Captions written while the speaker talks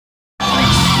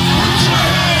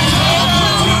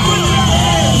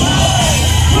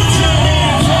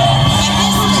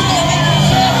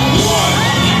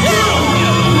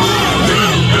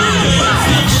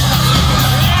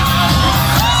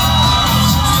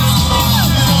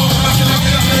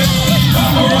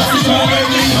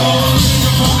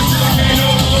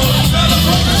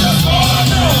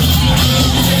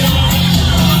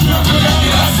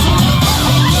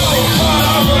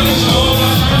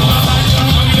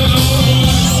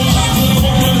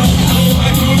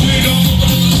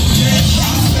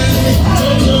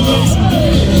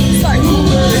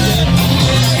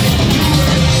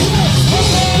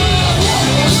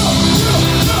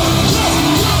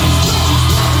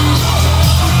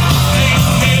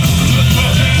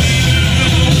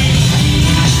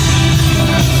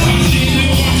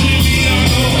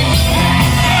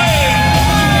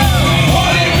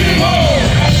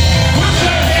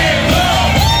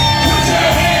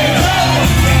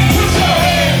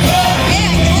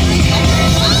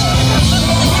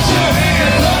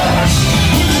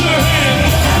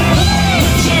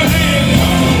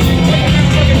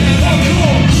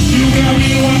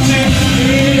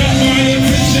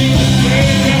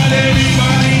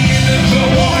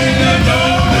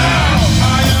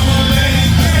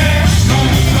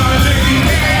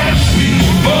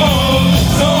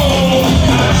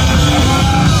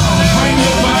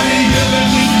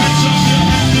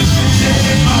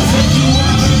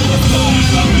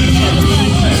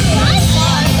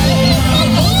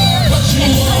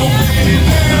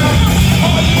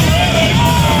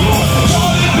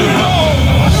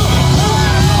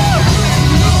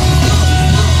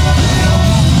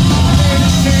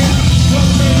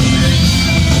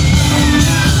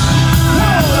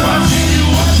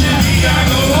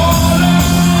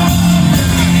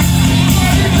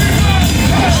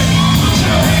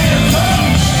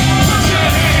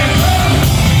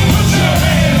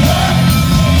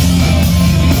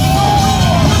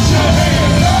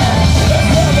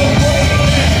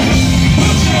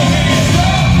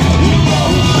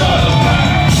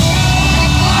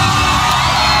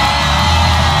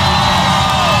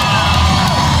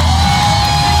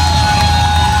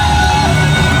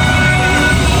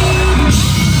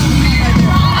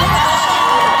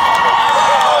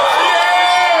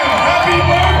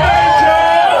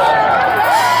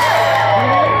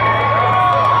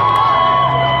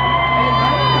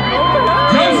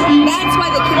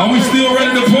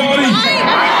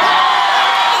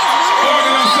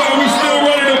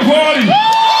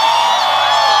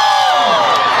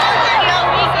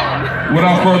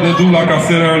further ado, like I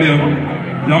said earlier,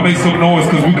 y'all make some noise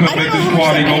because we couldn't make this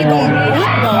party go on.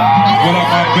 What up,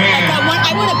 my band?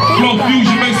 Flo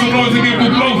Fusion, make some noise again for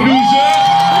Flo Fusion.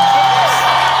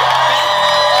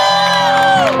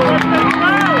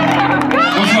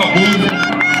 What's up, boo?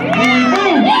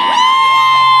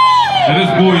 And this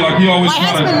boy, like he always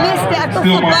trying to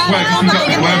steal my swag. He got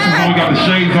the glasses on, got the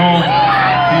shades on.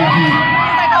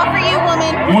 For you,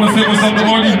 woman. You want to say what's up to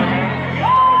Orgy?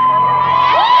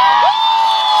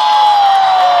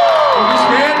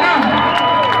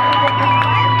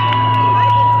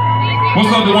 What's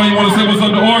up to one? You want to say what's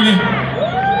up to Oregon? Oregon,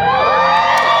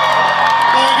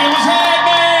 what's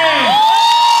happening?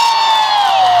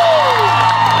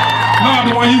 Nah,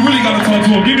 the one you really got to talk to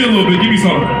him. Give me a little bit. Give me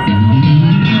something.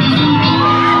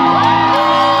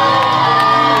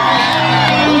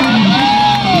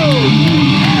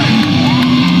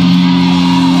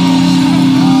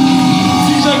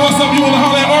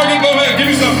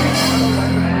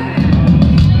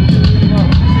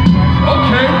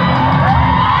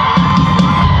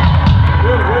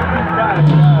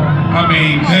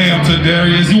 Damn, to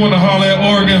Darius, you want to holler at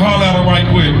Oregon? Holler at him right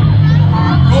quick.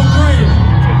 Go crazy.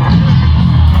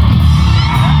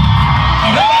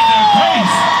 Oh, they like that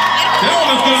bass. They want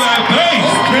to feel that bass,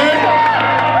 okay?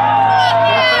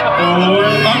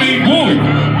 I mean, boy.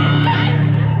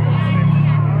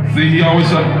 See, he always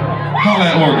holler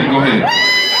at Oregon. Go ahead.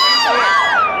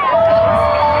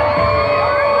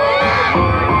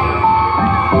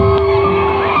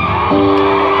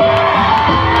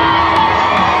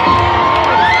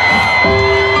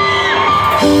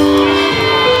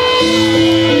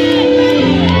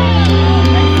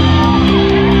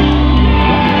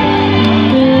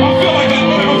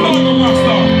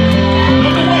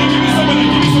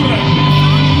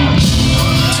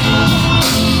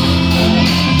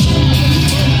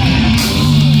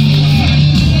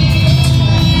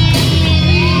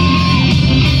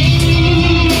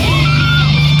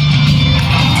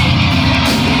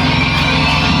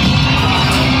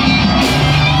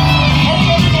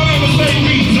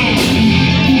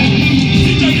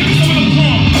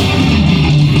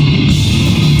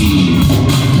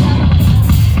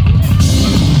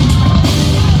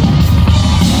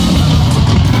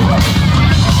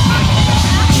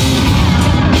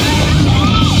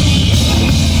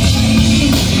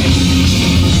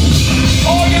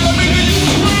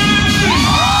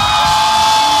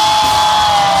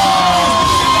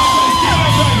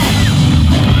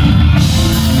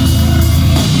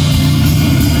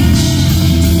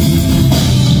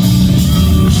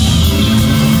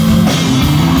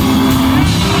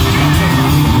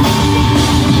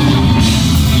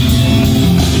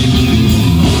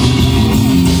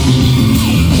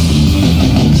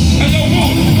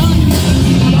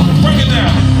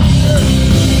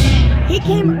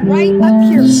 Right up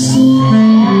here. He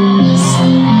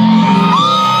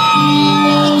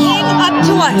came up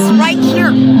to us right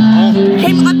here.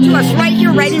 Came up to us right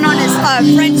here, riding on his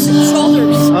friend's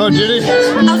shoulders. Oh, did he?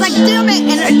 I was like, damn it.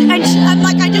 And I'm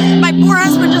like, my poor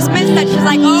husband just missed that. She's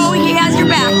like, oh, he has your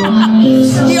back.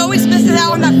 He always misses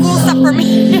out on that cool stuff for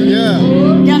me. Yeah.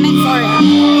 Damn it, sorry.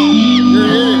 You're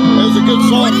an idiot. That was a good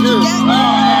song, What did you get?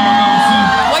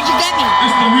 What'd you get me?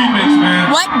 It's the remix,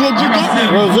 man. What did you get me?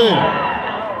 What was it?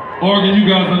 Oregon, you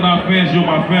guys are not fans, you're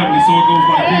my family, so it goes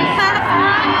like this.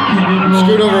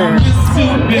 Scoot over. She's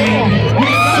sitting down.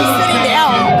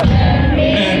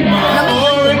 And my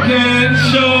Oregon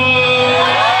show.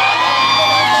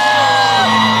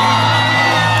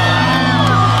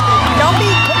 Don't be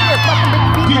putting your fucking big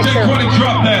feet DJ Quentin,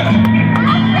 drop that.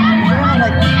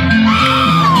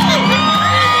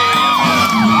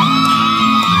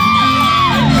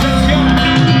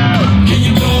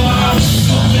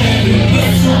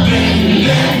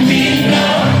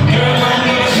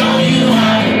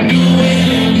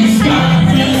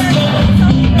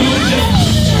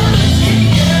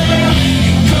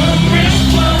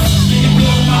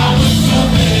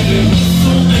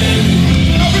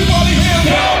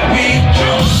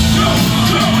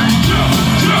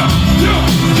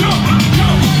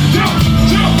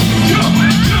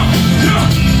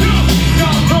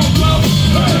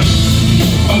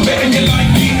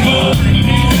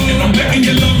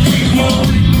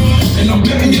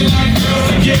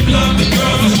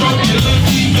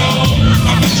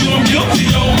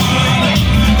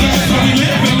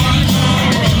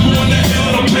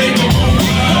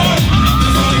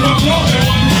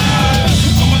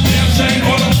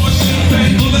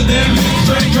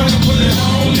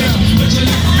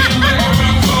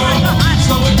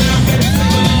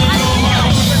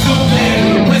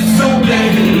 So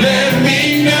baby, let's